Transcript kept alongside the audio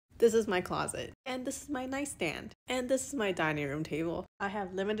This is my closet, and this is my nightstand, and this is my dining room table. I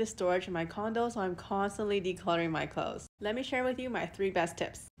have limited storage in my condo, so I'm constantly decluttering my clothes. Let me share with you my 3 best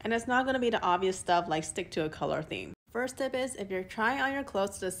tips. And it's not going to be the obvious stuff like stick to a color theme. First tip is, if you're trying on your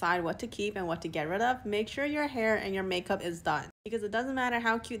clothes to decide what to keep and what to get rid of, make sure your hair and your makeup is done. Because it doesn't matter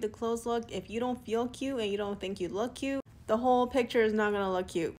how cute the clothes look, if you don't feel cute and you don't think you look cute, the whole picture is not going to look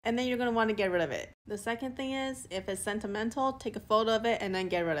cute. And then you're going to want to get rid of it. The second thing is, if it's sentimental, take a photo of it and then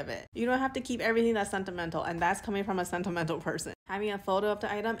get rid of it. You don't have to keep everything that's sentimental, and that's coming from a sentimental person. Having a photo of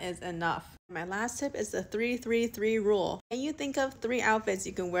the item is enough. My last tip is the 3-3-3 rule. Can you think of 3 outfits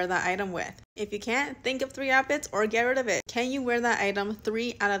you can wear that item with? If you can't, think of 3 outfits or get rid of it. Can you wear that item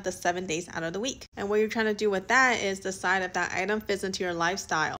 3 out of the 7 days out of the week? And what you're trying to do with that is decide if that item fits into your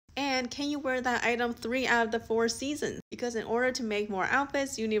lifestyle. And can you wear that item 3 out of the 4 seasons? Because in order to make more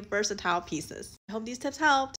outfits, you need versatile pieces. I hope these tips helped.